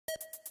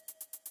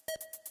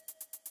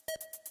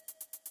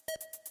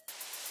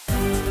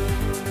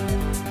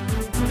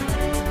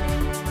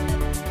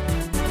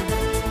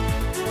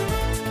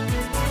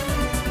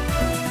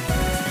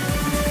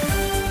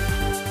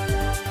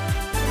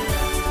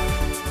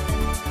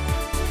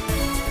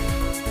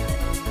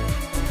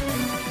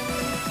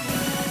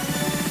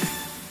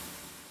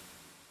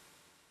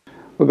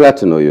We're glad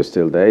to know you're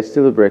still there. It's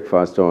still a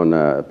breakfast on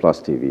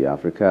Plus TV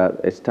Africa.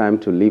 It's time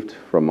to lift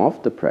from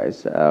off the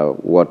press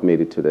what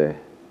made it to the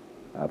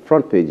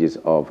front pages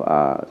of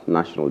our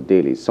national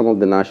dailies. Some of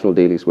the national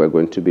dailies we're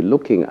going to be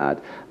looking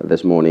at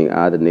this morning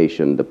are The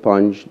Nation, The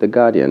Punch, The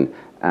Guardian,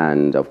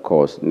 and of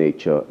course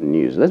Nature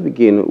News. Let's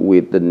begin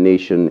with The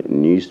Nation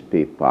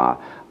newspaper.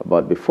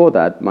 But before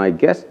that, my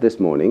guest this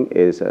morning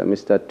is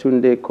Mr.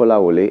 Tunde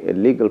Kolawole, a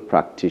legal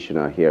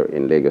practitioner here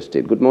in Lagos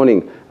State. Good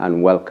morning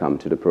and welcome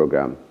to the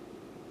program.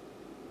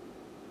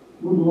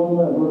 Good morning,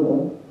 my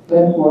brother.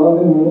 Thanks for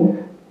having me.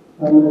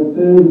 And I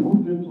say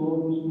good day to all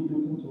those who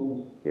listen to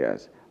us.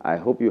 Yes. I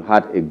hope you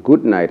had a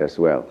good night as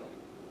well.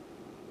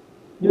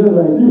 Yes,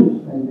 I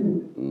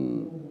did.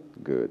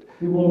 Good.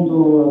 Even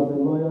though as a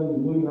lawyer,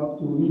 you have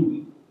to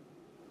read.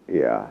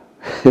 Yeah.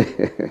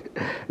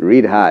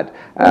 Read hard.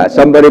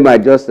 Somebody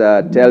might just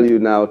tell you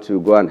now to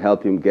go and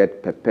help him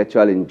get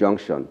perpetual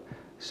injunction.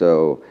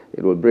 So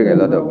it will bring a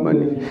lot of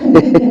money.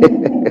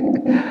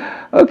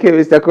 Okay,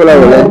 Mr.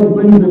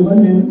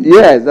 Kolawole.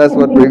 Yes, that's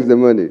what brings the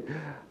money.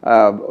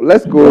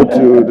 Let's go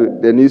to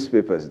the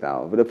newspapers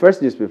now. The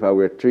first newspaper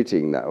we're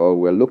treating now, or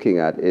we're looking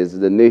at, is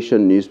The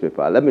Nation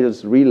newspaper. Let me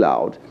just read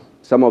out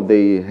some of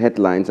the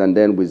headlines and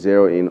then we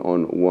zero in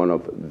on one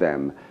of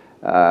them.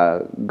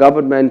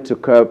 Government to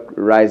curb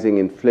rising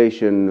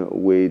inflation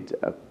with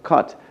a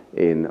cut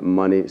in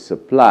money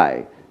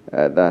supply.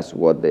 That's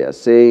what they are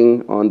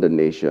saying on The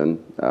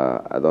Nation.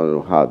 I don't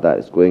know how that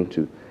is going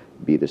to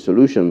be the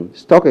solution.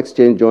 Stock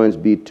exchange joins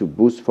bid to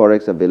boost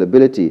forex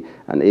availability,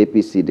 and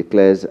APC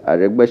declares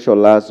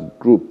Aregbesol's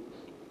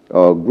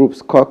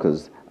group's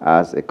caucus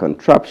as a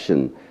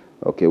contraption.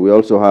 Okay, we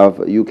also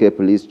have UK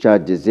police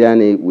charge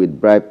Desiani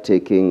with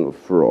bribe-taking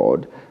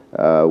fraud.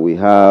 We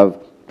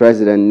have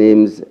president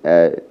names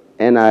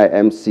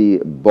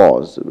NIMC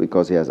boss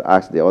because he has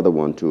asked the other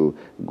one to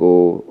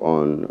go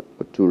on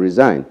to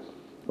resign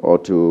or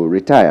to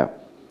retire.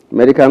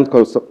 Medical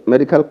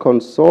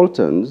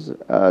consultants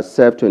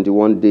serve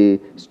 21-day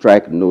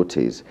strike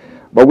notice.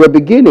 But we're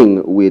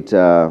beginning with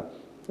the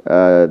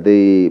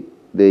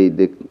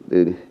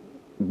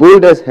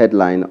boldest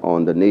headline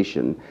on The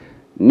Nation.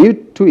 New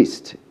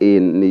twist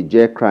in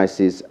Niger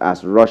crisis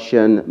as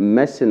Russian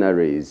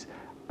mercenaries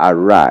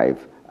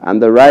arrive.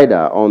 And the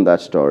writer on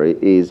that story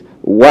is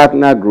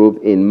Wagner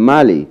Group in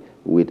Mali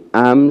with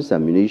arms,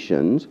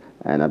 ammunition,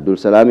 and Abdul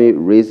Salami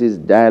raises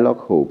dialogue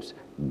hopes,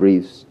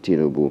 briefs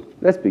Tinubu.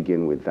 Let's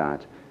begin with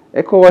that.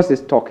 ECOWAS is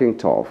talking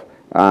tough,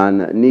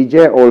 and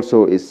Niger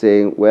also is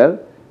saying, well,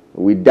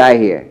 we die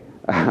here,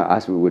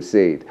 as we would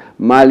say it.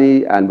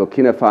 Mali and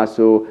Burkina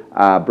Faso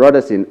are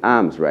brothers in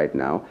arms right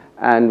now,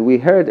 and we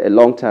heard a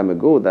long time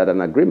ago that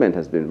an agreement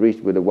has been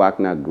reached with the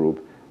Wagner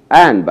Group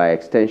and, by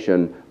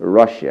extension,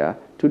 Russia,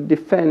 to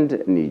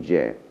defend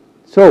Niger.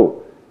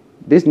 So,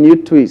 this new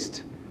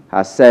twist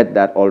has said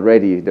that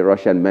already the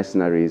Russian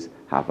mercenaries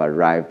have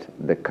arrived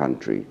the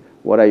country.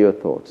 What are your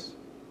thoughts?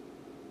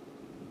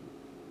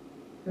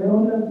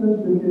 Honestly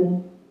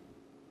speaking,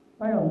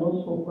 I am not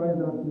surprised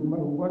that the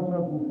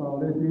Wagner Group are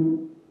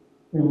already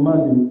in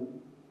Mali,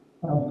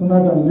 and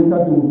sooner than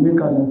later they will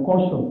make an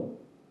incursion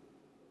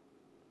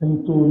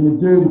into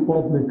Niger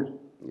Republic.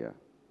 Yeah.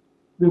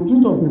 The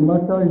truth of the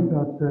matter is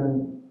that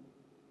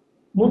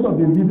most of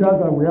the leaders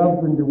that we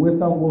have in the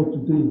Western world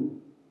today,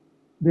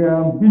 they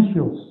are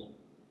ambitious.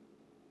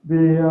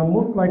 They are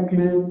most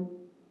likely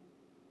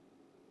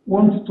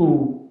want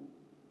to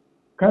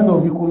kind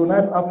of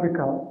decolonize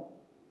Africa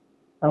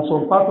and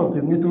some part of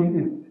the Middle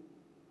East.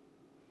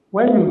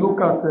 When you look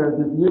at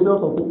the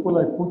behaviors of people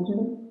like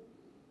Putin,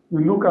 you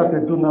look at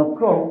Donald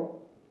Trump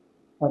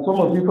and some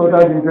of these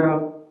other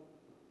leaders,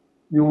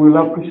 you will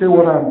appreciate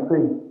what I'm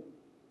saying.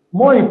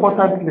 More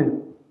importantly,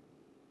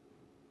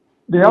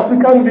 the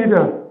African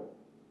leaders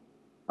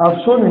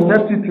have shown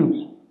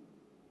ineptitude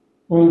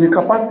in the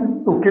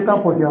capacity to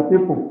cater for their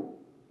people.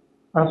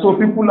 And so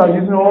people are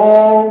using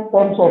all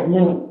forms of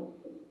means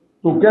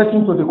to get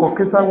into the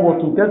Caucasian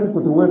world, to get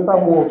into the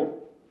Western world,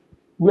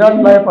 where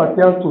life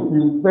appears to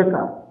be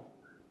better.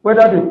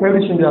 Whether they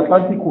perish in the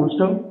Atlantic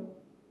Ocean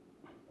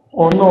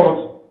or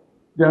not,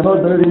 they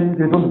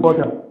don't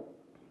bother.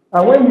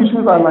 And when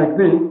issues are like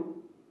this,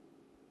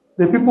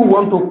 the people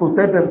want to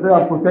protect themselves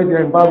and protect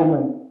their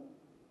environment.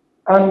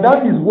 And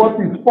that is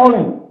what is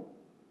spawning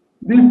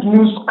this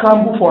new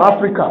scramble for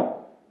Africa,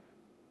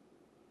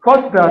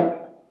 such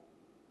that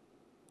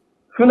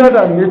sooner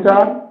than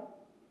later,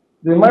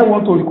 they might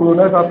want to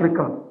recolonize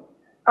Africa.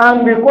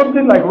 And a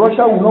country like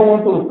Russia will not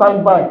want to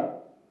stand by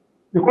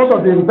because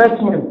of the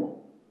investment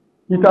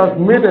it has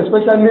made,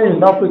 especially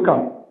in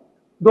Africa,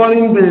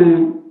 during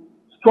the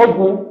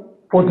struggle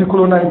for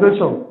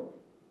decolonization.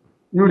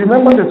 You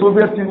remember the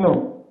Soviet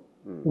Union.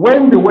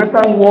 When the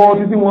Western world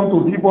didn't want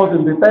to give us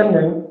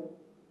independence,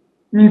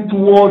 it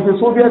was the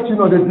Soviet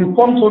Union, the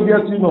deformed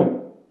Soviet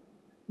Union,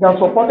 that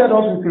supported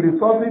us with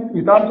resources,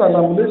 with arms and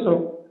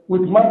ammunition,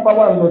 with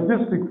manpower and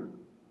logistics.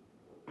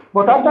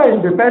 But after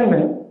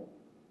independence,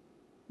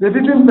 they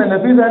didn't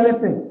benefit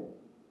anything.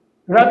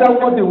 Rather,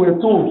 what they were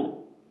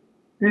told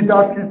is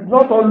that it's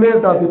not always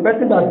that the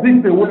person that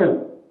digs the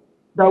well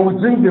that will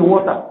drink the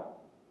water.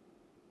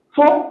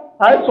 So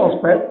I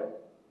suspect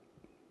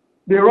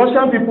the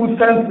Russian people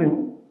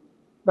sensing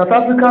that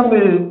Africa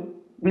may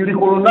be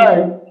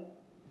recolonized,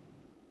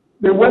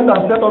 they went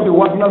and set up the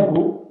Wagner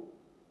Group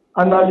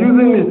and are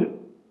using it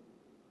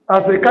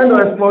as a kind of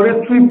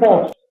exploratory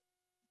port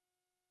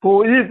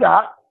to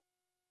either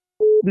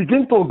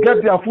begin to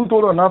get their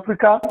foothold on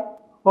Africa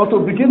or to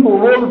begin to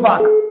roll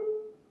back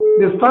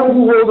the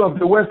stranglehold of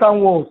the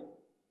Western world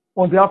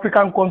on the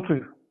African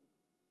countries.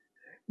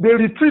 The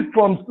retreat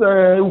from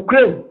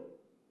Ukraine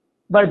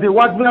by the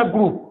Wagner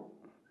Group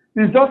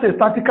is just a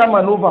tactical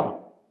maneuver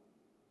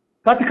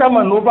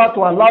to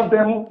allow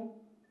them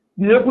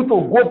be able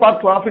to go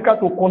back to Africa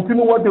to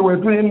continue what they were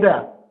doing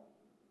there.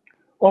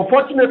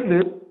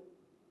 Unfortunately,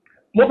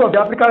 most of the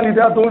African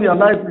leaders don't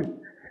realize it.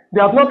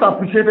 They have not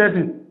appreciated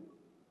it.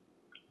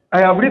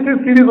 I have written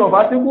a series of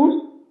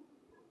articles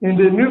in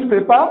the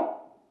newspaper,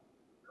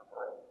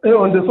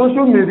 on the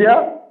social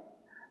media,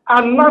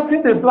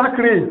 alerting the black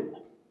race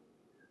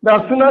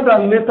that sooner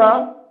than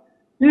later,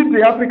 if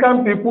the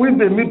African people, if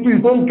the military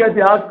don't get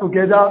their acts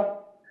together,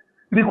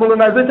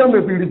 recolonization may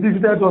be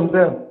revisited on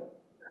them.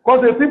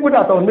 Because the people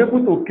that are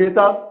unable to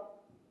cater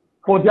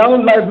for their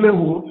own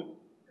livelihood,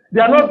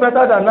 they are not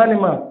better than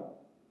animals.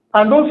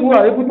 And those who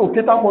are able to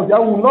cater for their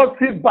own will not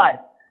sit by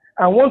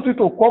and want you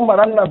to come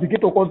around and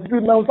begin to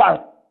constitute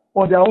nonsense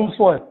on their own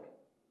soil.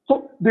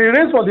 So the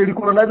race for the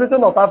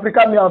recolonization of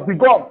Africa may have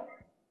begun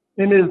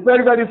in a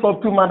very, very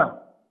subtle manner.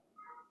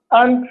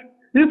 And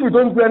if we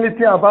don't do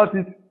anything about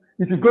it,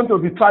 it is going to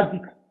be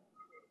tragic.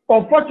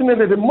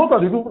 Unfortunately, most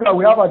of the people that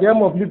we have at the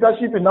helm of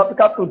leadership in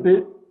Africa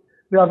today,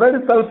 they are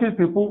very selfish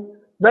people,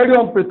 very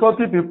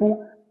unpatriotic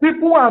people.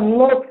 People who are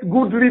not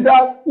good leaders,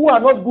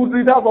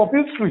 of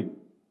history.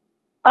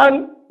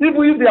 And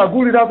even if they are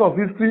good leaders of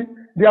history,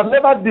 they have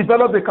never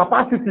developed the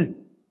capacity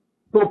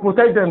to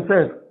protect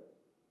themselves.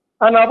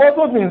 And I've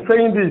also been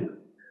saying this.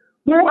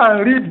 Go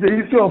and read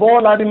the history of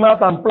all animals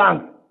and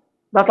plants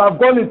that have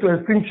gone into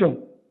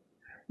extinction.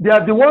 They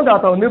are the ones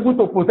that are unable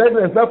to protect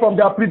themselves from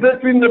their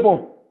predatory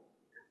neighbors.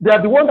 They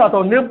are the ones that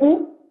are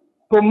unable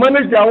to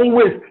manage their own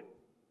waste.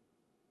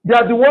 They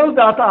are the ones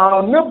that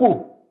are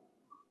unable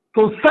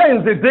to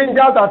sense the danger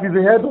that is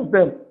ahead of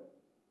them.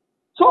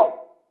 So,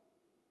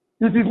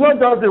 it is not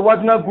just the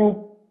Wagner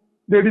Group.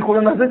 The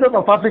recolonization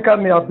of Africa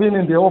may have been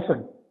in the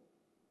offing.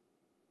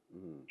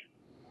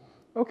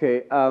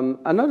 Okay,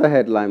 another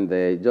headline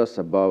there, just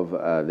above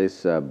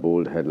this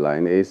bold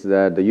headline, is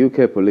that the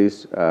UK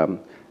police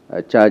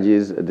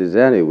charges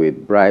Dizani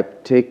with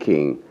bribe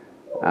taking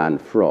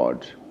and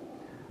fraud.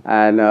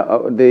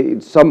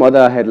 And some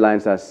other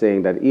headlines are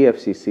saying that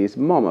EFCC is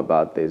mum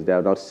about this. They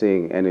are not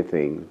saying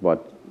anything,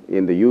 but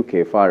in the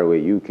UK, faraway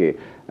UK,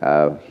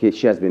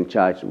 she has been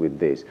charged with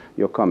this.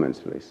 Your comments,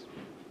 please.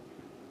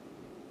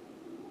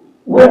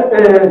 Well,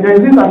 there is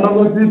this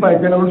analogy by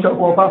General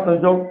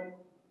Obasanjo,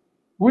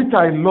 which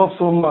I love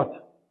so much.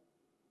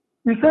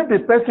 He said the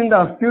person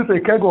that steals a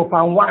keg of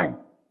palm wine,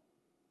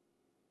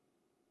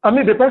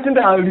 the person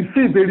that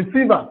receives, the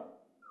receiver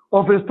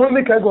of a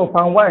stolen keg of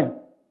palm wine,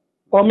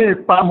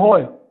 palm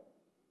oil,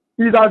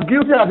 is as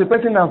guilty as the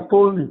person that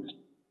stole it.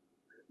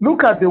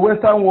 Look at the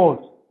Western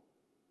world.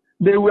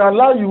 They will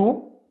allow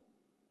you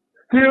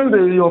steal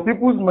your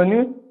people's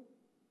money,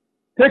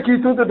 take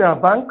it into their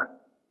bank,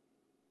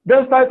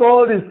 despite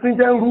all the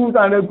stringent rules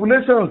and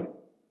regulations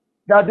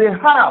that they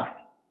have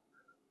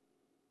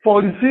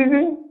for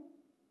receiving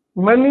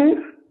money,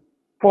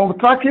 for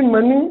tracking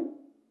money,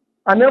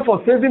 and then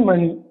for saving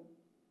money.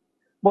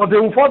 But they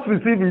will first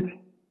receive it,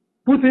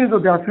 put it into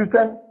their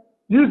system,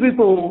 use it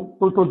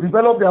to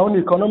develop their own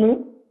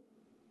economy,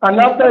 and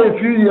after a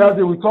few years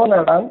they will turn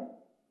around,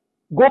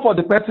 go for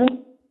the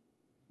person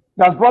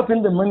that brought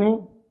in the money,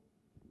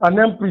 and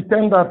then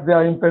pretend that they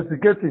are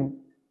investigating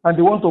and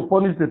they want to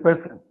punish the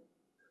person.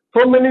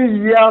 So many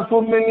years,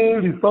 so many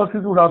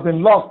resources would have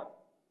been lost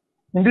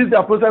in this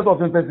their process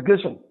of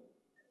investigation.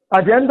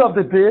 At the end of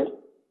the day,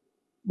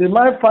 they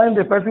might find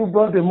the person who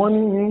brought the money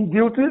in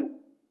guilty,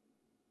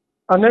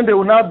 and then they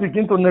will now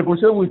begin to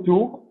negotiate with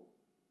you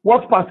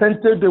what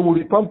percentage they will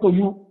return to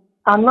you.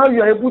 And now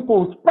you are able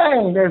to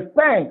spend,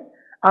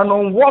 and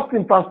on what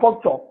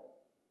infrastructure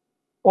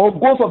or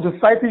goals of the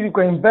society you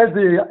can invest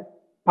the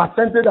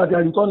percentage that they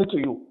are returning to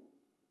you.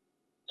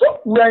 So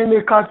we are in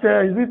a catch,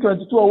 is it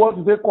 22 or what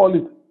do they call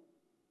it?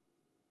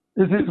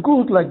 It is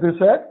good, like they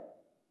said,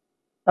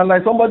 and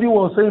like somebody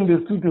was saying in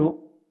the studio,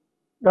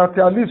 that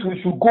at least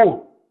we should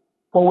go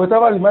for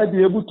whatever we might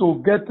be able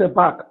to get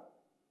back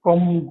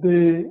from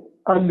the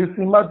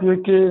Alisima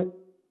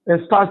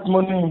start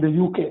money in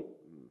the UK.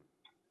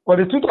 But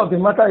the truth of the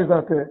matter is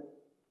that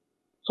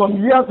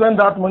some years when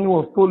that money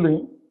was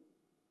stolen,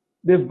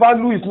 the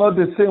value is not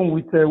the same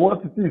with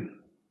what it is.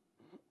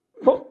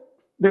 So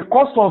the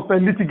cost of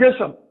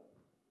litigation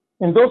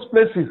in those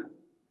places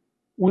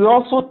will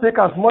also take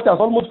as much as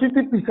almost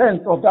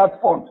 50% of that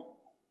fund.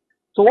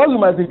 So what you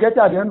might be getting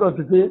at the end of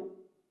the day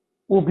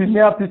will be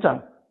mere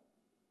pittance.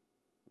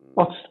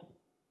 But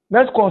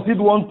let's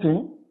consider one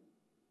thing,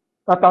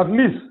 that at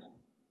least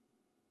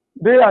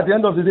They, at the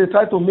end of the day,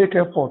 try to make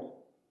effort.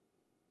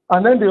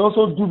 And then they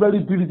also do very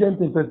diligent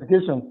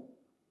investigations.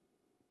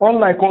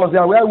 Unlike us,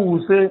 where we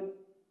will say,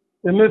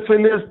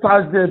 Emefiele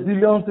stashed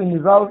billions in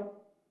his house,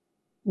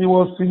 he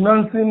was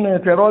financing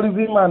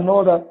terrorism and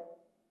all that.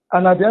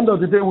 And at the end of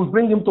the day, we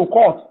bring him to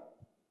court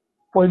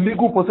for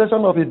illegal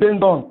possession of a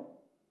gun.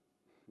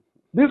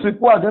 These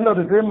people, at the end of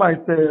the day,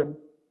 might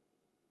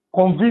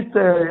convict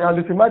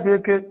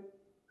Alisimati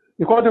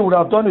because they would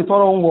have done a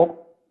thorough work.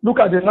 Look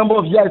at the number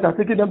of years it has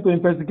taken them to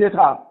investigate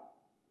her.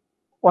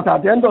 But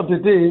at the end of the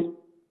day,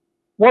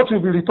 what will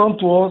be returned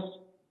to us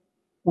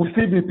will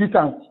still be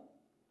pittance.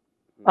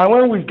 And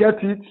when we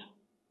get it,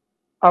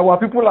 our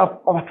people are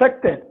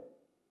affected.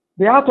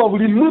 The act of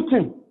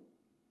relooting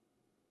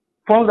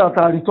funds that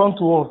are returned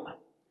to us.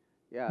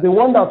 Yeah. The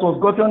one that was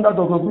gotten under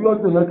Dr.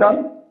 Goodluck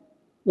Jonathan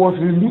was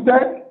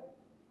relooted.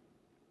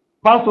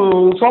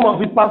 Some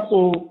of it passed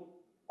to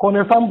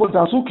Colonel Sambo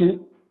Jasuke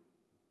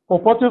for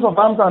purchase of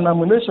arms and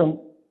ammunition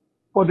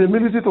for the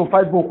military to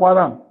fight Boko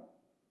Haram.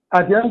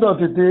 At the end of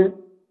the day,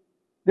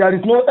 there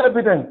is no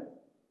evidence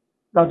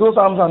that those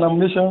arms and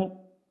ammunition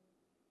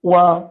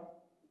were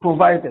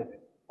provided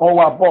or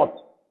were bought.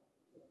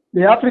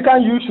 The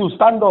African youth should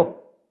stand up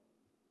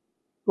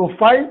to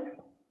fight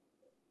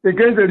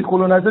against the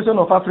recolonization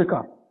of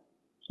Africa.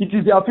 It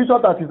is their future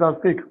that is at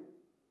stake.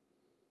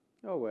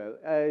 Oh, well,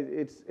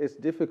 it's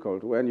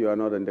difficult when you are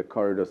not in the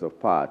corridors of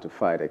power to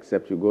fight,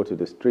 except you go to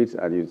the streets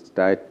and you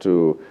start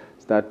to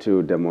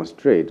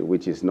demonstrate,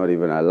 which is not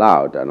even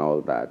allowed and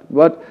all that.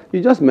 But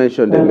you just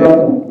mentioned the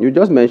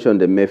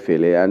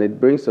Emefiele, and it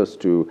brings us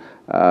to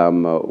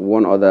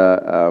one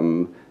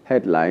other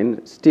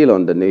headline, still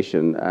on The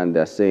Nation, and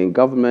they're saying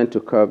government to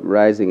curb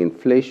rising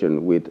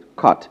inflation with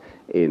cut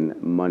in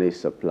money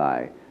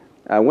supply.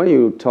 And when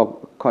you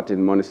talk cut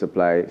in money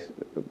supply,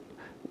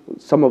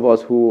 some of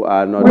us who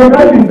are not... Well,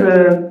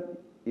 that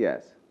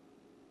yes.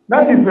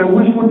 That is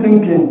wishful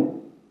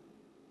thinking.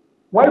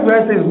 Why do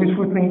I say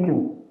wishful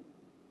thinking?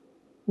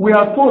 We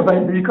are told by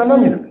the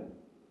economists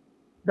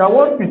that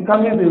what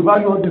determines the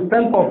value or the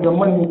strength of your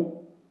money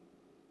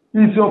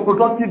is your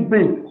productive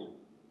base.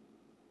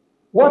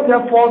 What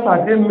efforts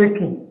are they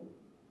making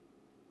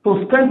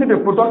to strengthen the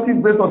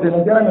productive base of the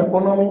Nigerian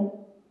economy?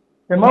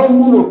 In my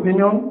humble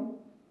opinion,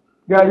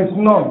 there is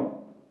none.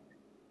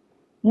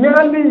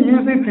 Merely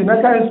using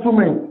financial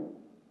instruments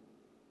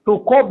to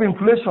curb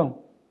inflation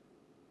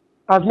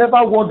has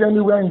never worked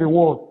anywhere in the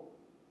world.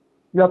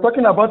 We are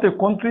talking about a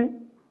country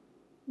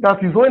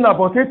that is owing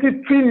about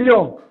 80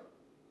 trillion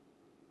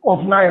of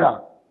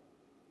naira.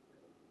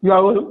 You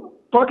are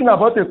talking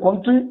about a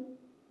country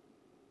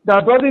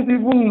that doesn't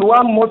even know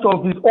how much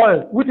of its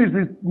oil, which is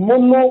its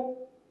mono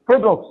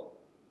products,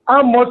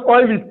 how much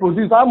oil is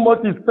produced, how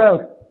much is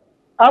sold,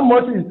 how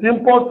much is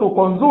imported to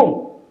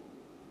consume.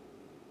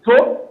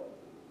 So,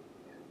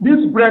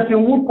 this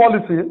Bretton Woods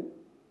policy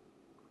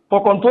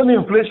for controlling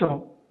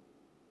inflation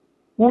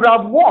would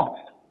have worked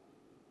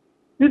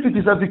if it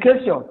is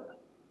efficacious,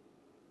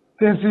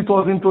 since it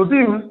was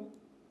introduced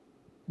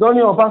during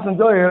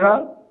Obasanjo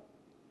era,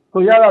 to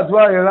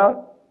Yar'Adua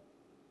era,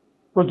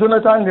 to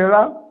Jonathan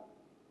era,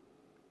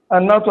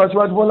 and now to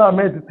Asiwaju Bola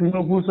Ahmed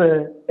Tinubu's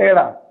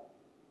era.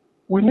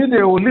 We need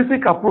a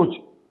holistic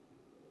approach,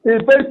 a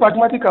very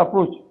pragmatic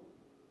approach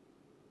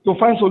to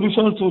find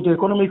solutions to the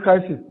economic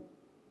crisis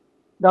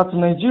that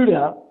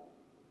Nigeria,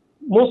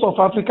 most of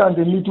Africa and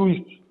the Middle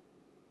East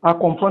are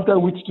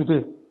confronted with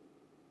today.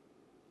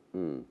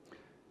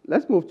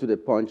 Let's move to the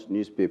Punch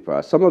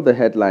newspaper. Some of the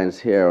headlines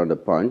here on the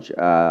Punch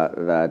are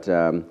that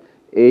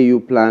AU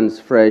plans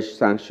fresh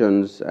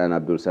sanctions and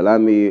Abdul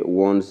Salami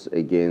warns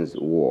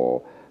against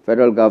war.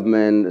 Federal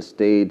government,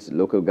 states,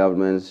 local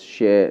governments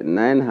share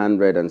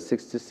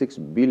 966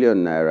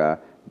 billion naira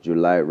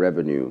July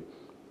revenue.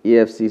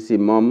 EFCC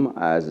mom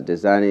as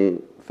Desani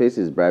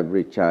faces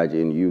bribery charge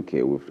in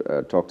UK.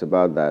 We've talked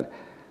about that.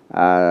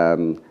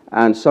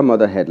 And some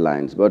other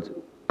headlines. But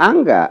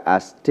anger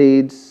as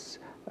states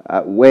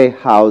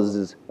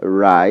warehouses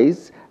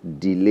rise,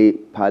 delay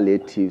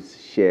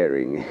palliatives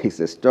sharing. It's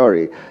a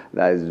story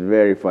that is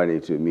very funny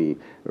to me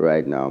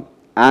right now.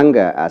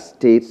 Anger as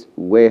states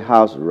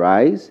warehouse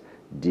rise,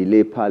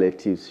 delay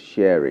palliatives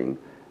sharing.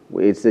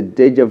 It's a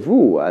deja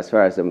vu as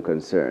far as I'm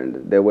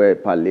concerned. There were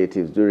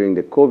palliatives during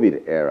the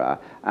COVID era,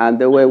 and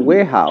they were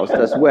warehoused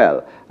as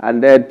well.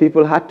 And then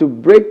people had to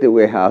break the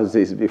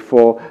warehouses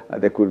before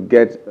they could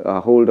get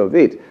a hold of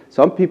it.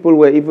 Some people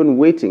were even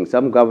waiting,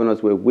 some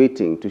governors were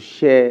waiting to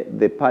share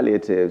the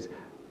palliatives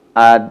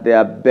at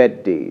their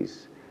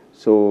birthdays.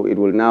 So it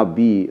will now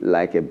be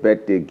like a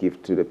birthday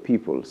gift to the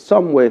people.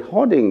 Some were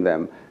hoarding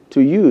them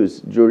to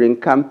use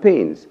during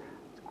campaigns.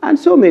 And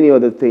so many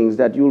other things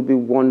that you'll be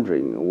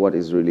wondering what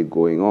is really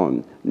going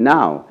on.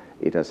 Now,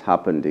 it has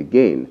happened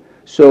again.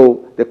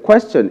 So the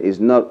question is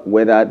not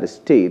whether the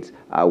states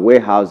are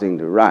warehousing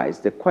the rice.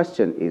 The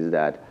question is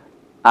that,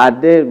 are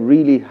they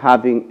really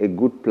having a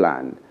good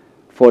plan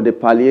for the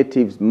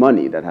palliatives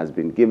money that has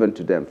been given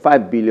to them?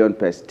 5 billion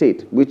per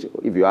state, which,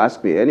 if you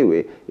ask me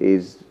anyway,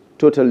 is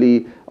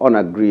totally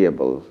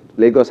unagreeable.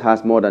 Lagos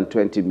has more than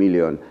 20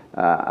 million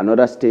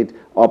Another state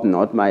up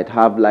north might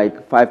have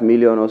like 5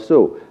 million or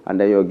so, and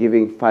then you're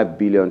giving 5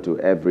 billion to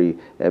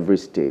every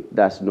state.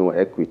 That's no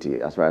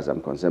equity as far as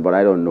I'm concerned, but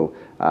I don't know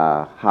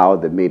how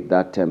they made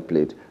that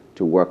template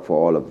to work for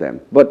all of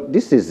them. But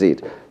this is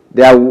it.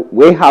 They are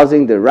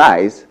warehousing the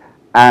rice,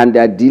 and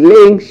they're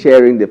delaying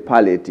sharing the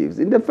palliatives.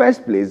 In the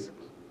first place,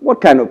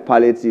 what kind of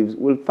palliatives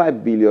will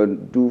 5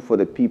 billion do for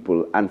the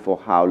people, and for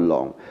how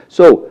long?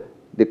 So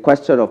the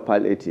question of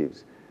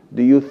palliatives,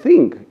 do you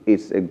think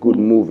it's a good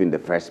move in the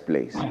first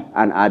place?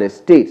 And are the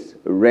states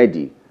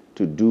ready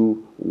to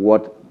do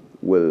what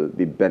will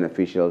be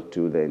beneficial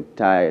to the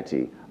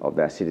entirety of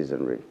their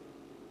citizenry?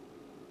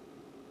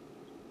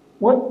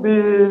 What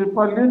the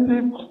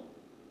palliative,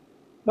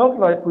 not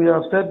like we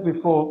have said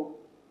before,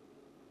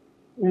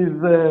 is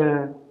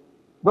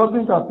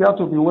doesn't appear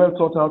to be well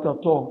thought out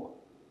at all.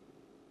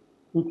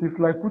 It is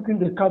like putting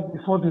the cart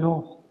before the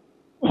horse.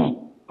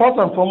 First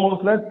and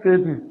foremost, let's say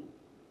this.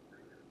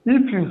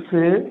 If you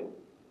say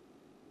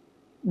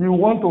you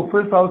want to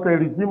phase out a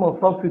regime of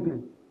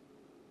subsidy,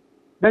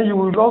 then you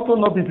will also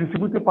not be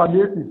distributing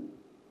palliatives.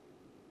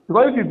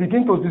 Because if you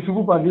begin to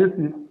distribute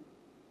palliatives,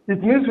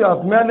 it means you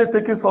have merely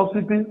taken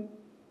subsidy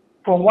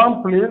from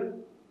one place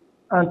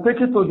and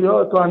take it to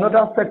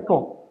another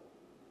sector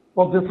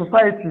of the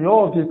society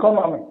or of the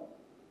economy.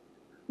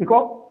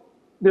 Because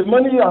the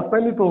money you are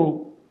spending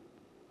to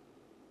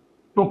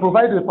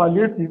provide the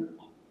palliative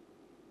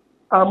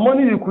are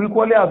money you could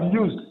equally have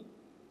used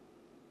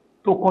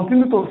to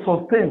continue to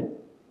sustain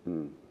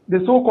the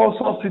so-called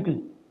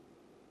subsidy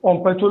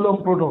on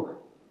petroleum products.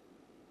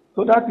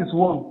 So that is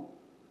one.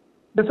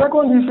 The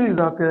second issue is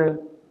that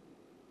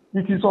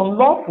it is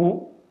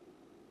unlawful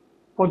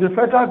for the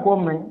federal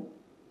government,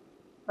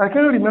 I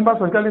can't remember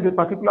specifically the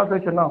particular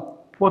section now,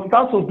 but it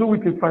has to do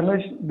with the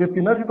finances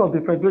of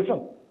the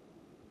federation,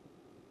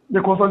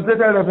 the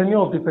consolidated revenue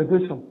of the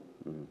federation.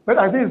 But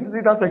I think it's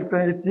either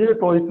section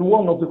 88 or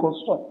 81 of the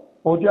constitution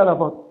or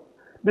thereabout.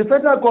 The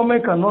federal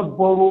government cannot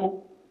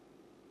borrow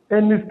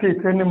any state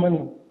any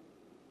money.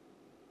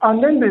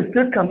 And then the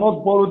state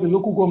cannot borrow the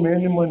local government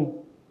any money.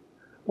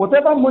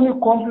 Whatever money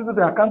comes into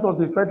the account of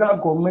the federal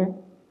government,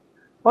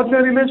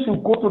 ordinarily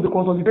should go to the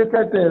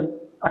consolidated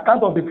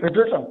account of the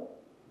federation,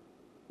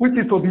 which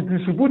is to be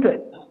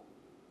distributed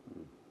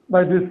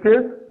by the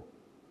state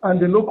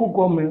and the local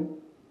government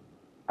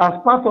as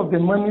part of the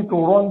money to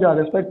run their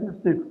respective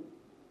states.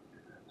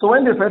 So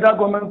when the federal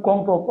government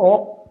comes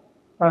up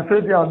and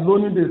says they are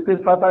loaning the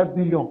state 5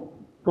 billion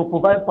to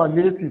provide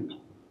palliatives,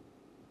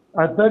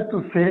 I beg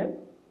to say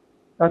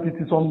that it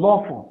is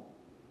unlawful.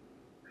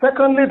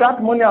 Secondly,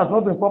 that money has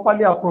not been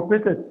properly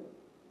appropriated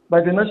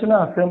by the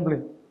National Assembly.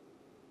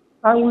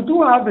 And we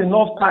do have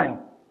enough time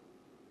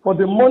for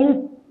the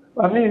money,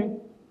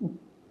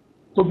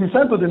 to be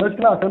sent to the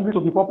National Assembly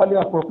to be properly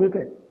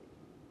appropriated.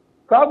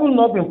 So having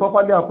not been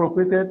properly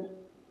appropriated,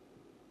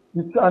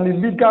 it's an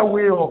illegal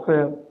way of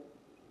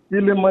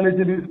really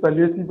managing this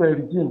palliative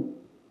regime.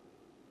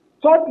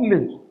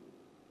 Thirdly,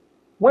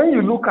 when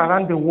you look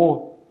around the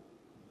world,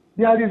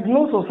 there is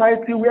no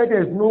society where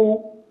there is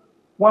no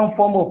one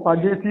form of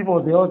palliative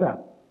or the other.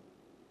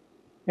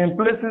 In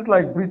places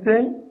like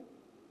Britain,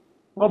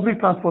 public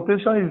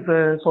transportation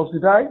is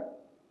subsidized.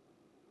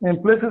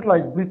 In places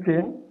like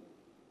Britain,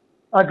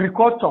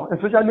 agriculture,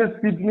 especially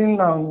seedling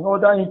and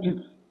other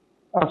inputs,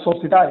 are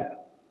subsidized.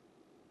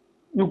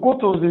 You go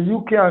to the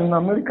UK and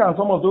America and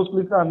some of those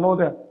places and know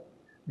that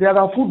there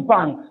are food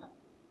banks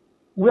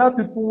where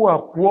people who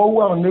are poor, who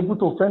are unable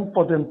to fend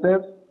for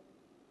themselves,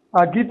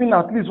 are given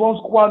at least one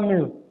square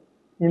meal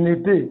in a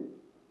day.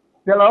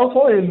 There are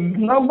also a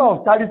number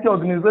of charity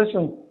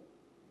organizations,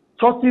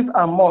 churches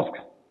and mosques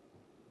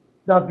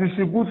that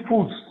distribute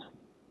foods,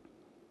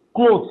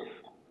 clothes,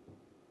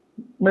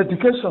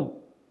 medication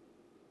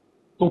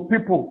to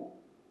people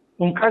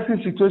in crisis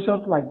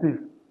situations like this.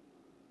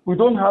 We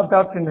don't have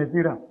that in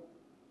Nigeria.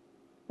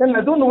 And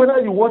I don't know whether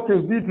you watch a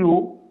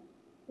video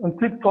on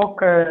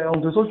TikTok,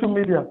 on the social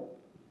media,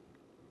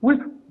 which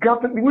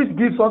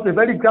gives us a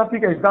very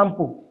graphic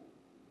example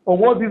of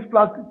what this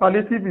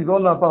palliative is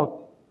all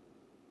about.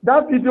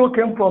 That video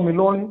came from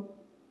Ilorin,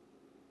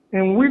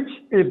 in which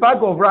a bag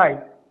of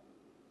rice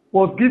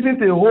was given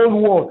to a whole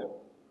ward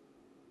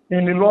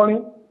in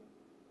Ilorin,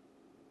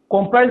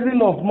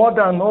 comprising of more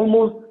than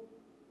almost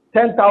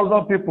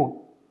 10,000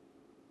 people.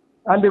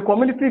 And the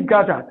community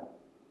gathered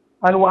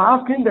and were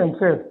asking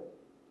themselves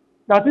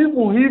that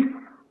even if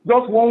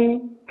just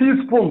one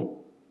teaspoon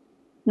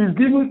is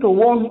given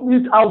to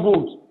each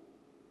household,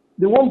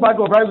 the one bag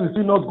of rice will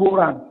still not go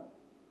around.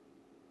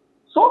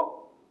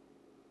 So,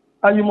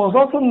 and you must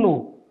also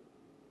know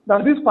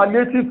that this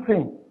palliative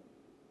thing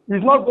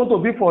is not going to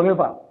be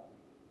forever.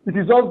 It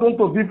is just going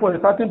to be for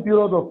a certain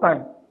period of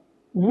time.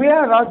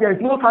 Whereas there is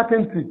no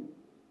certainty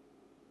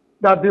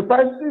that the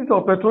prices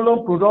of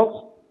petroleum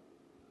products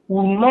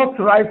will not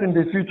rise in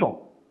the future.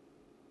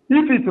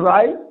 If it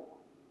rises,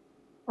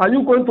 are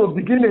you going to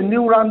begin a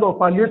new round of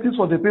palliatives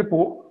for the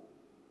people?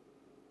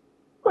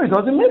 No, it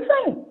doesn't make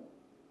sense.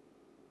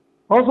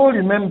 Also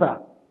remember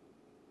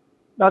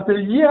that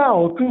a year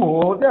or two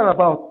or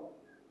thereabout,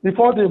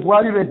 before the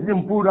Buhari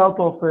regime pulled out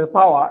of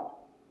power,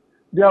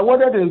 they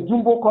awarded a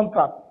jumbo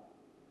contract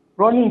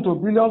running into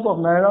billions of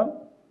naira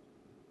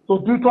to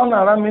do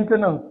turnaround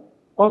maintenance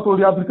or to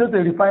rehabilitate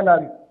a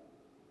refinery.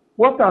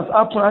 What has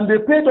happened? And they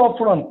paid up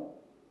front.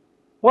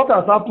 What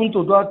has happened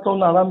to that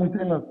turnaround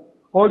maintenance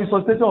or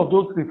resuscitation of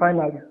those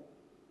refineries?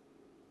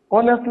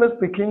 Honestly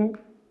speaking,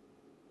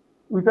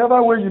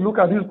 whichever way you look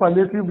at these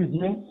palliative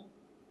regimes,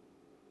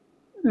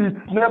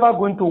 it's never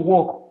going to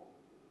work.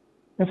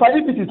 In fact,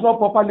 if it is not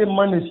properly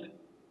managed,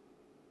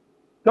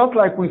 just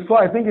like we saw,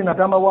 I think, in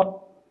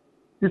Adamawa,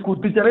 it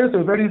could degenerate to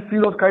a very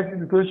serious crisis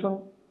situation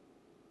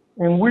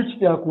in which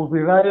there could be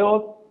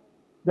riots,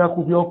 there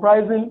could be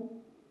uprising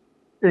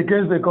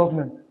against the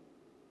government.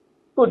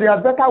 So they are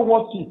better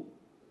watch it.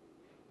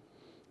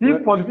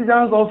 If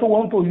politicians also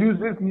want to use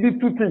this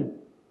little thing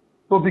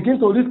to begin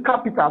to raise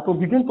capital, to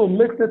begin to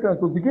make statements,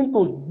 to begin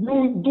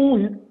to do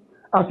it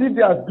as if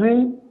they are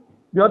doing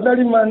the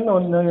ordinary man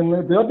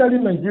the ordinary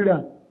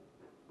Nigerian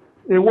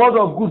a word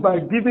of good by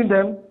giving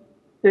them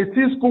a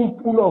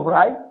teaspoonful of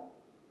rice,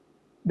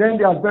 then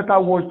they had better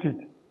watch it.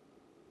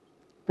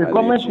 The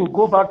government should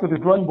go back to the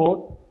drawing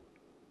board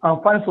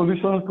and find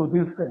solutions to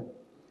this thing.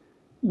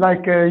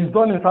 Like it's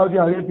done in Saudi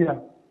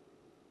Arabia.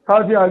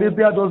 Saudi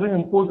Arabia doesn't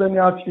impose any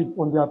hardship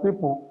on their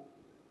people.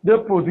 They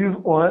produce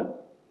oil,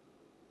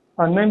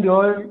 and then the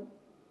oil,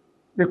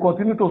 they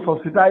continue to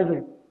subsidize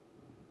it.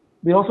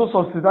 They also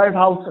subsidize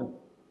housing.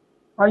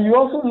 And you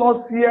also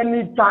not see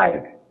any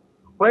child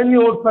or any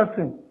old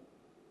person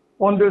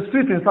on the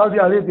street in Saudi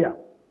Arabia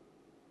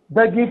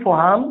begging for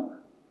alms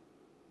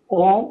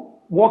or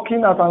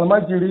working at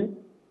Al-Majiri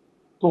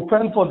to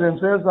fend for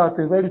themselves at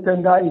a very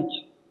tender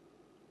age.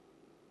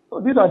 So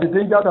these are the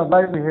dangers that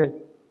lie ahead.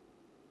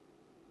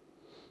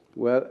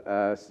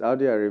 Well,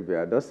 Saudi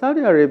Arabia, does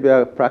Saudi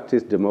Arabia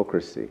practice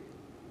democracy?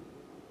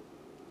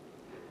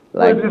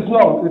 Like, no, it is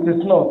not. It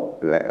is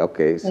not. Like,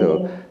 okay,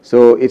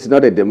 so it's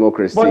not a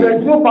democracy. But there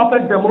is no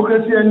perfect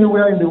democracy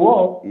anywhere in the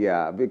world.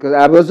 Yeah, because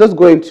I was just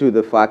going to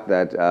the fact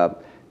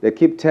that they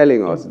keep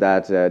telling us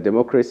that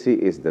democracy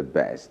is the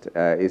best.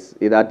 It's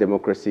either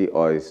democracy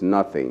or it's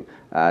nothing.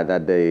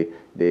 That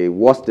the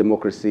worst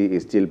democracy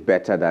is still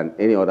better than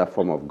any other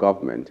form of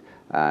government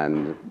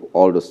and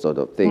all those sort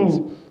of things.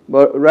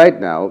 But right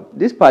now,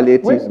 this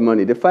palliative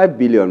money, the 5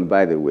 billion,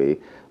 by the way,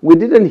 we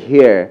didn't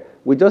hear.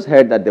 We just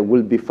heard that there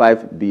will be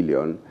 5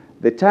 billion.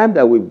 The time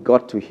that we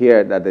got to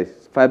hear that the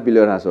 5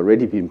 billion has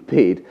already been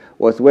paid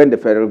was when the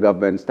federal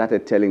government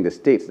started telling the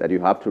states that you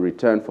have to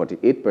return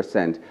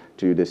 48%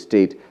 to the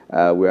state.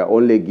 We are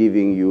only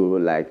giving you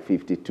like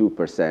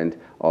 52%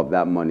 of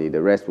that money.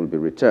 The rest will be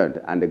returned.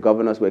 And the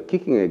governors were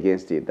kicking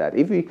against it, that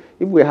if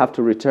we have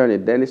to return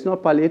it, then it's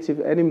not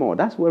palliative anymore.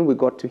 That's when we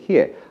got to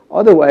hear.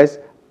 Otherwise,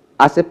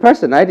 as a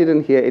person, I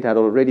didn't hear it had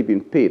already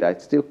been paid. I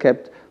still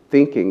kept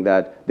thinking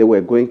that they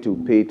were going to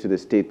pay to the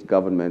state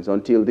governments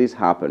until this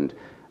happened.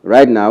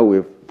 Right now,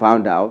 we've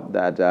found out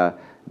that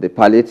the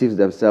palliatives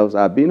themselves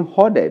are being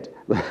hoarded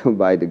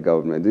by the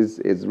government.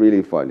 It's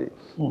really funny.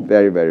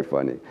 Very, very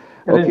funny.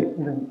 Okay.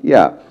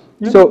 Yeah.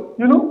 So,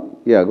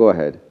 yeah, go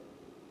ahead.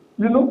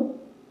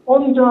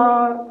 Under,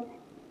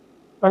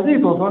 I think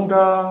it was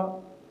under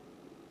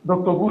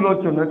Dr.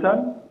 Goodluck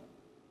Jonathan,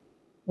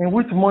 in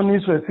which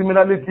monies were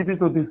similarly given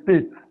to the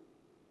states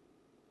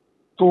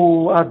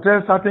to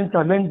address certain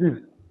challenges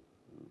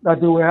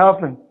that they were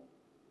having.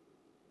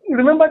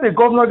 Remember, the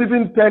governor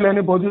didn't tell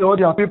anybody or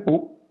their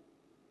people,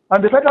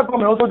 and the federal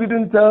government also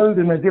didn't tell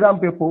the Nigerian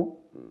people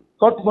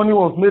such money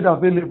was made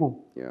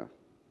available. Yeah.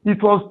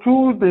 It was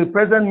through the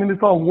present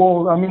Minister of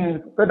War,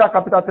 Federal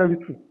Capital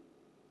Territory,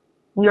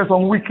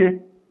 on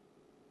Wike,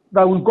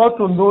 that we got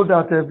to know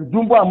that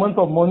jumbo amounts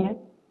of money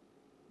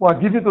were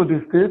given to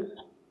the states,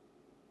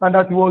 and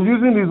that he was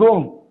using his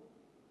own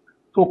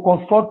to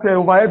construct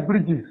overhead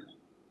bridges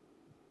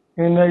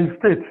in his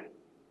state.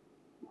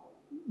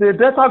 The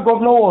Delta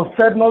governor was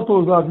said not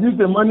to have used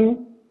the money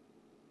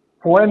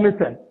for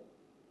anything.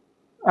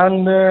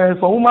 And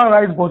some human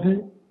rights body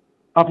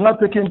have not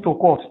taken to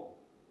court.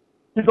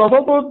 It was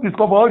also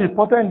discovered or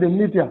reported in the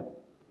media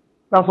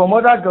that some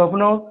other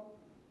governors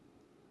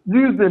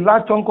used a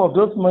large chunk of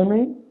those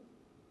money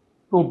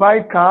to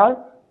buy cars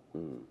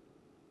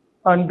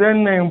and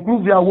then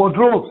improve their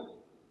wardrobes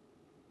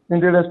in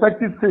the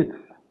respective states,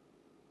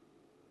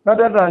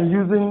 rather than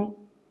using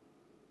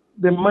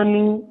the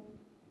money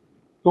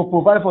to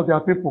provide for their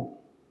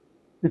people.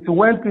 It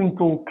went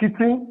into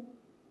kitchen,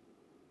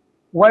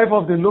 wife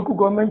of the local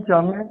government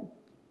chairman,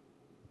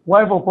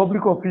 wife of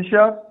public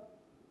officials,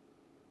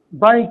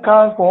 buying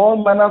cars for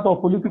all manners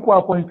of political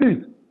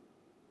appointees,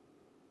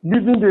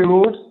 leaving the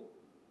roads,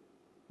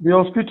 the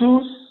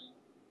hospitals,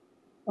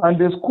 and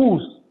the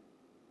schools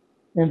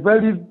in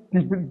very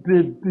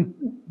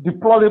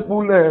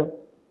deplorable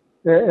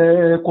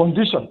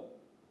condition.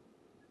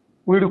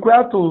 We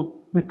require to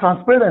be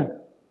transparent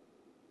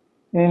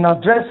in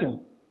addressing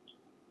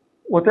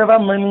whatever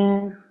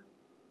money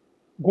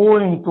go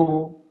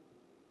into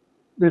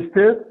the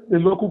state, the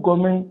local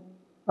government,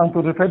 and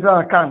to the federal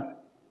account.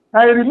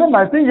 I remember,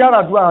 I think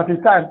Yaradua at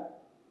the time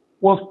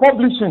was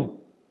publishing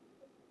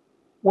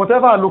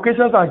whatever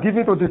allocations are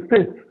given to the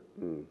state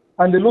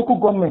and the local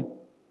government,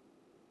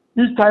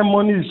 each time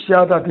money is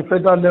shared at the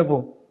federal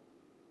level,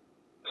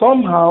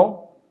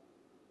 somehow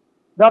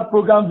that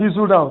program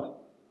fizzled out.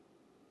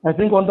 I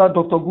think under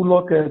Dr.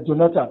 Goodluck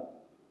Jonathan,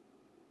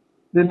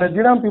 the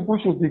Nigerian people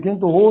should begin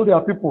to hold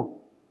their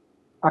people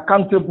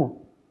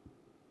accountable,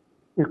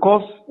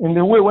 because in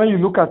the way when you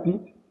look at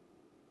it,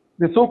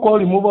 the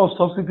so-called removal of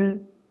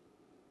subsidy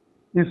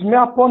is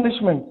mere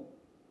punishment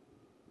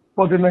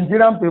for the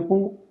Nigerian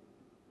people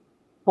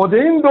for the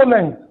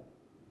indolence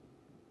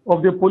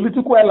of the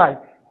political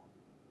elites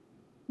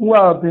who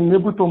have been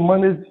able to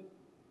manage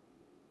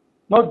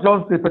not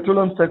just the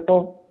petroleum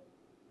sector,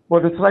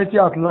 but the society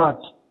at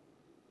large.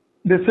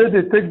 They say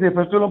they take the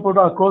petroleum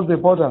product across the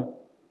border.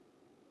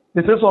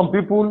 They say some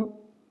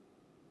people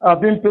are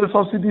being paid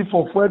subsidy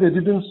for fuel they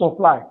didn't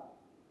supply.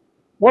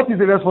 What is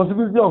the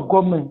responsibility of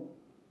government?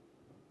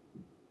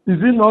 Is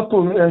it not to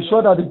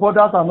ensure that the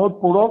borders are not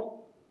porous?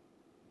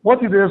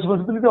 What is the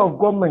responsibility of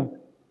government?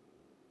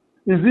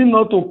 Is it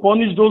not to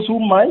punish those who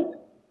might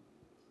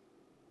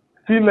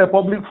steal a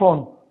public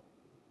fund?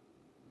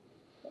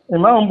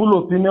 In my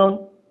humble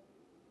opinion,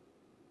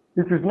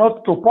 it is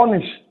not to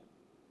punish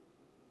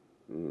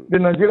the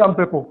Nigerian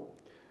people.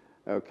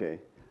 Okay.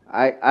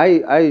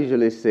 I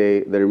usually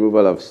say the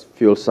removal of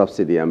fuel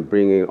subsidy and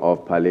bringing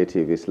of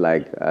palliative is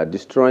like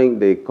destroying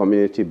the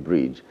community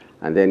bridge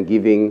and then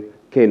giving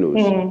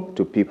canoes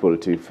to people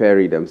to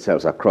ferry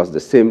themselves across the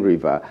same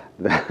river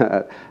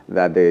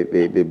that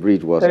the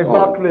bridge was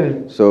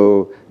on.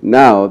 So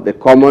now the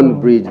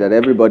common bridge that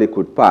everybody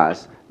could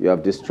pass, you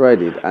have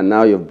destroyed it, and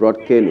now you've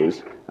brought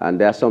canoes, and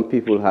there are some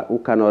people who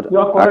cannot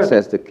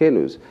access the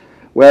canoes.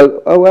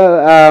 Well, you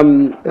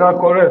are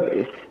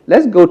correct.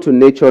 Let's go to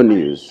Nature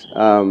News.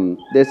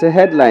 There's a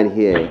headline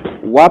here: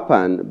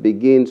 WAPAN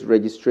begins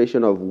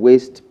registration of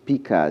waste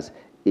pickers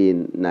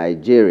in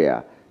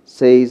Nigeria.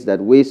 Says that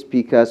waste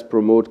pickers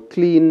promote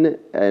clean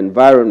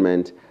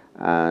environment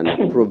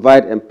and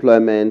provide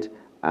employment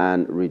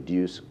and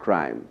reduce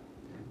crime.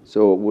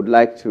 So would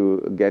like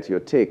to get your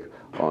take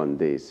on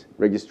this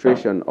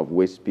registration of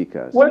waste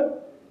pickers.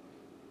 Well,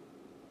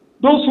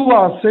 those who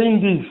are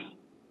saying this,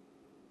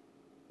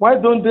 why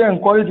don't they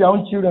encourage their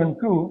own children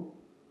too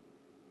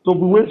to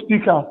be waste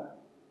pickers?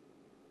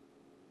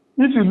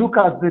 If you look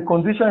at the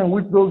condition in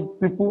which those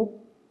people,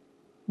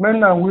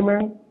 men and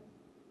women,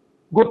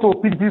 go to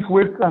pick this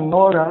waste and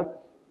all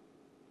that,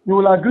 you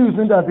will agree with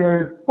me that they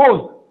are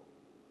exposed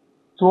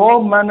to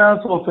all manners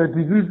of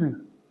diseases.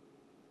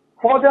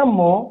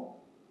 Furthermore,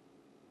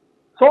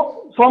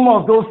 so some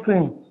of those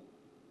things,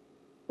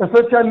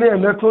 especially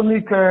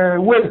electronic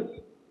waste,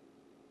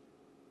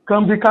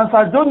 can be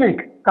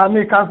cancerogenic,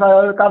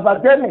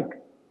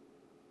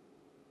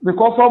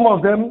 because some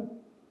of them,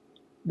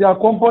 their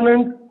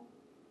components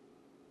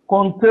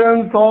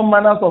contain all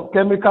manners of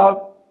chemicals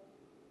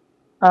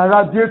and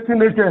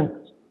radiating agents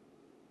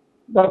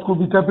that could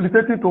be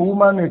debilitating to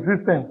human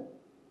existence.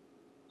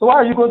 So why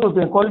are you going to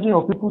be encouraging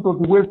your people to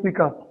be waste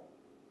pickers?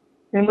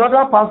 In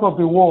other parts of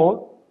the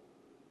world,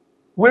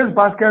 waste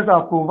baskets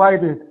are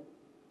provided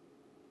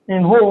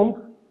in homes,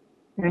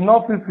 in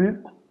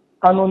offices,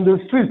 and on the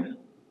streets.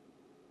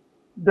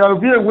 There will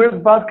be a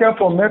waste basket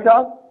for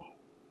metal,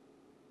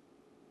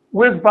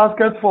 waste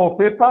basket for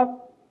paper,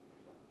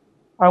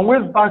 and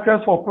waste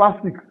baskets for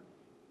plastics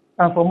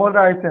and some other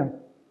items.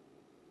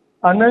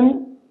 And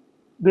then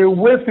the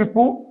waste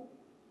people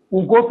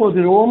will go to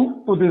the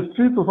homes, to the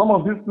streets, to some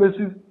of these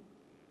places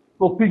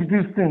to pick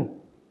these things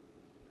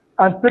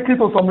and take it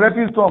to some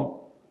refuse dump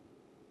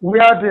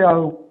where they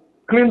are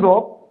cleaned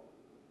up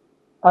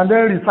and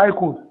then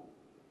recycled.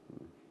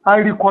 I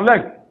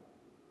recollect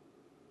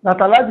that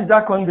Alhaji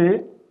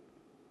Jakonde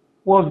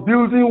was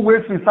building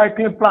waste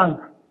recycling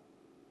plants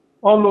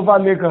all over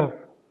Lagos.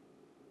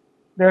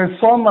 There is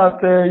some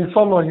at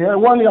Isolo here,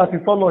 one at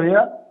Isolo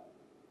here,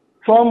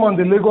 some on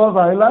the Lagos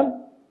Island,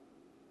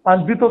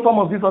 and Vito some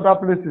of these other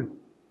places.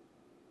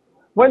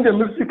 When the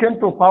military came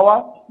to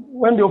power,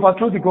 when they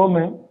overthrew the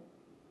government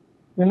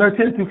in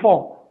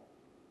 1984,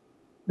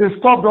 they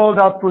stopped all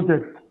that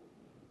project.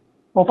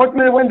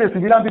 Unfortunately, when the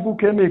civilian people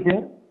came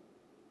again,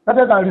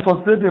 rather than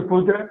resuscitate the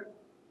project,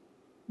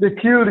 they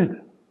killed it.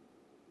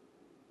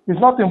 It's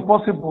not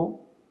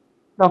impossible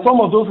that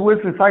some of those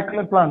waste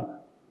recycling plants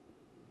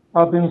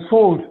have been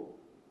sold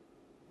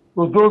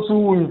to those who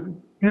will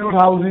build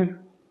houses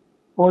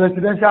or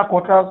residential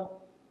quarters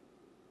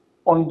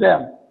on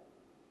them.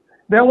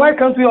 Then why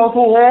can't we also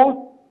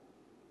hold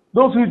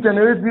those who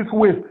generate this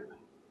waste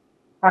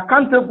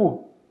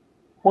accountable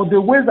for the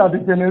waste that they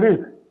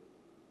generate?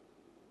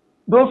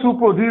 Those who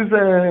produce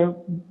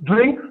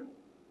drinks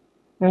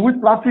in which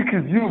plastic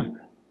is used,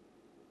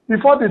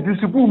 before they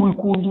distribute, we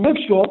could make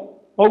sure,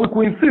 or we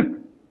could insist,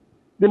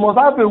 they must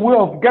have a way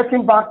of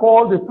getting back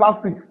all the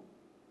plastics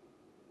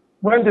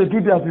when they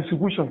do their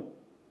distribution.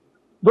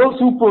 Those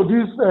who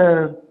produce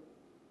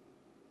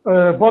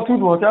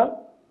bottled water,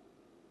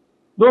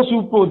 those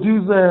who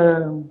produce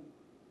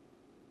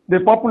the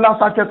popular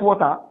sachet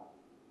water,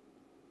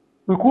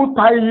 we could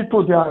tie it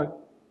to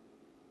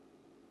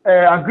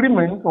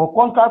agreement or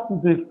contract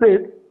with the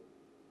state,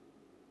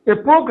 a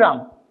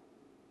program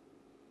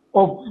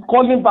of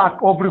calling back,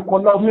 of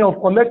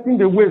collecting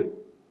the waste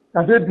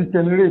that they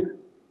degenerate,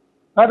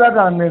 rather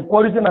than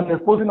encouraging and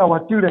exposing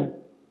our children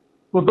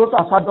to those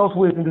hazardous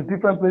waste in the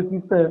different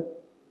places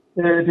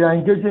they are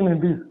engaging in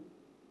this.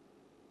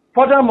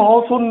 Furthermore,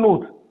 also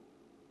note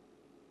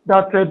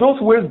that those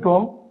waste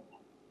dumps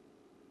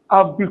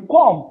have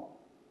become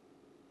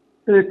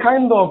a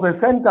kind of a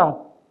center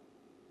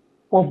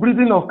for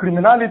breeding of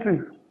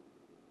criminalities.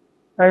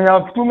 I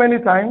have too many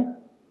times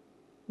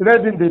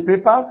read in the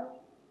papers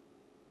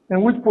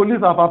in which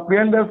police have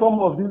apprehended some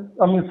of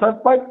these,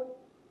 suspects,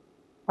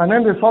 and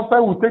then the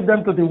suspect will take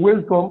them to the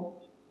waste dump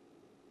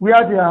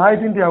where they are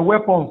hiding their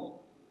weapons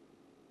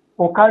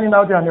for carrying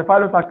out their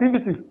nefarious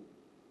activities.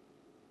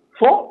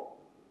 So,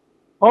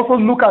 also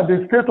look at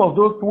the state of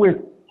those waste.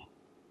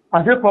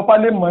 Are they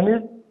properly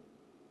managed?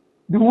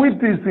 Do we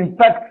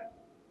disinfect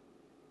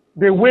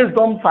the waste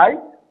dump site?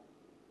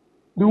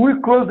 Do we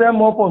close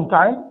them up on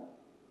time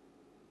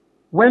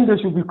when they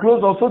should be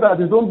closed up so that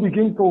they don't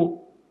begin to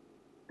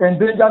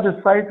endanger the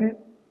society?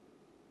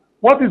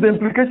 What is the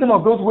implication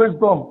of those waste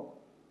dumps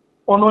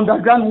on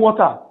underground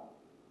water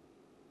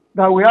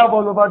that we have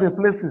all over the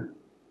places?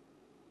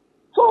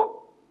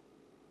 So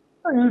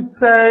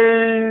it's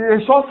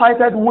a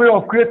short-sighted way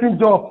of creating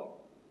jobs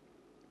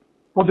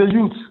for the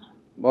youth,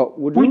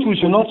 which we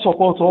should not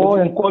support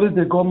or encourage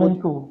the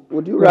government to.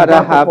 Would you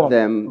rather have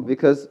them,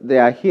 because they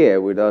are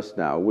here with us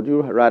now, would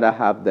you rather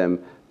have them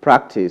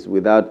practice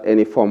without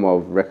any form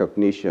of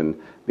recognition?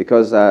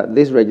 Because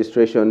this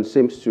registration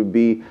seems to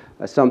be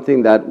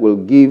something that will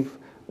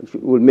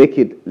make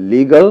it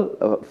legal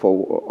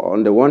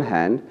on the one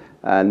hand,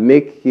 and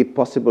make it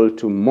possible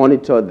to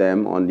monitor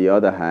them on the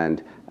other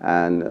hand,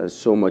 and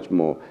so much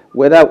more.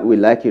 Whether we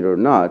like it or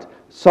not,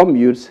 some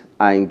youths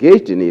are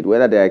engaged in it,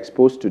 whether they are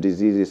exposed to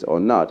diseases or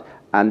not,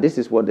 and this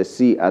is what they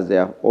see as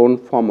their own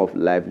form of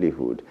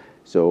livelihood.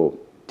 So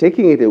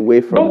taking it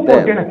away from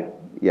them. Don't forget.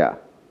 Yeah.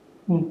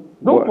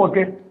 Don't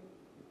forget,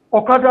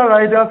 Okada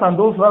riders and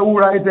those who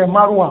ride the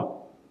Marwa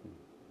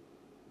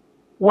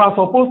were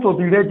supposed to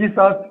be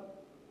registered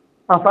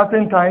at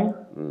certain times.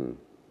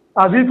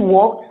 Has it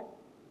worked?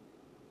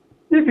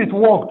 If it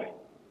worked,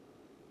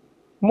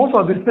 most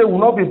of the state will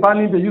not be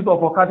banning the use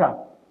of Okada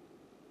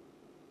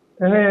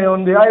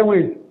on the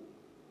highways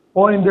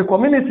or in the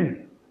communities.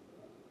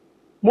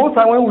 Most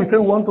time when we say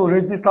we want to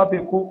register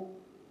people,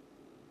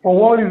 for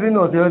one reason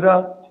or the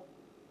other,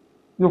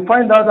 you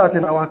find out that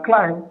in our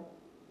clime,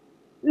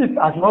 it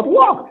has not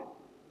worked.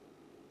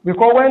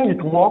 Because when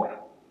it works,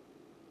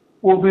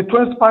 we'll be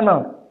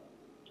transparent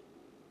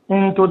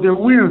into the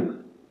wheels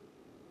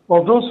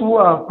of those who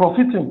are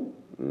profiting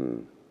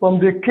from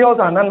the chaos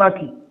and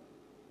anarchy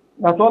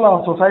that all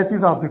our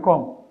societies have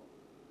become.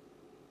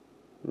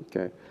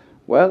 Okay.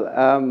 Well,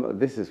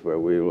 this is where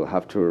we will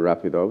have to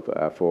wrap it up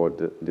for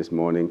this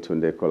morning.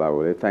 Tunde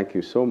Kolawole, thank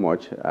you so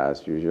much,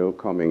 as usual,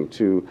 coming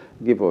to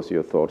give us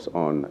your thoughts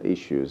on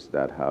issues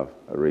that have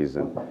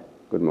arisen.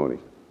 Good morning.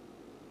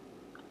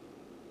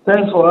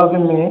 Thanks for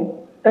having me.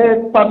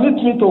 Permit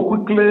me to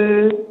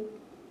quickly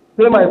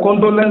pay my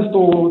condolences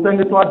to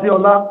Senator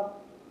Adeola,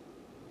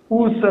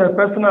 whose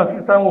personal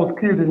assistant was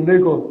killed in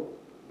Lagos.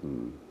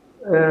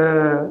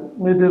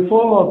 May the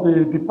soul of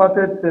the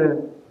departed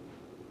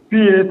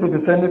PA to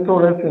the senator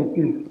rest in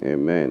peace.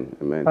 Amen.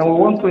 Amen. And we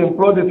want to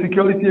implore the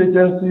security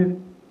agencies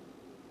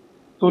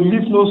to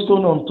leave no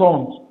stone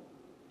unturned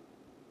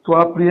to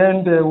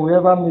apprehend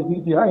whoever may be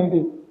behind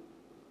it.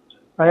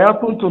 I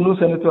happen to know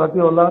Senator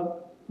Adeola.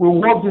 We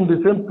worked in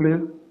the same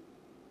place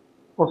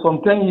for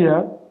some 10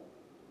 years,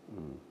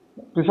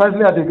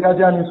 precisely at the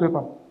Guardian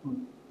newspaper.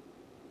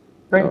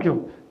 Thank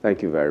you.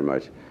 Thank you very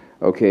much.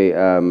 Okay,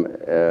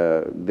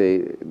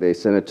 the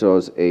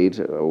senator's aide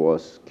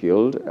was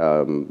killed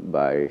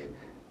by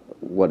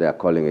what they are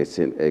calling a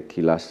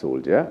killer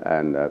soldier,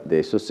 and the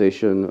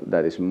association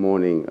that is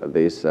mourning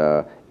this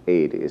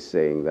aide is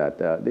saying that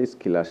this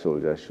killer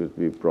soldier should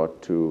be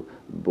brought to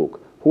book.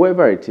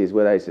 Whoever it is,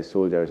 whether it's a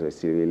soldier or a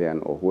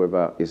civilian or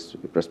whoever is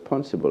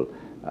responsible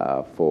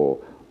for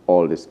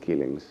all these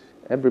killings,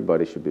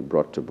 everybody should be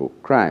brought to book.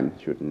 Crime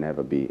should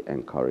never be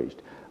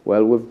encouraged.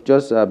 Well, we've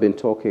just been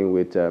talking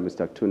with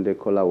Mr. Tunde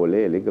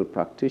Kolawole, a legal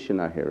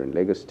practitioner here in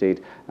Lagos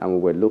State, and we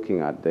were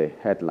looking at the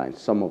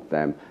headlines, some of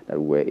them that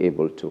we were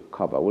able to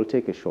cover. We'll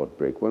take a short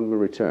break. When we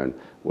return,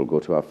 we'll go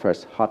to our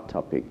first hot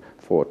topic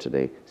for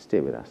today.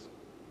 Stay with us.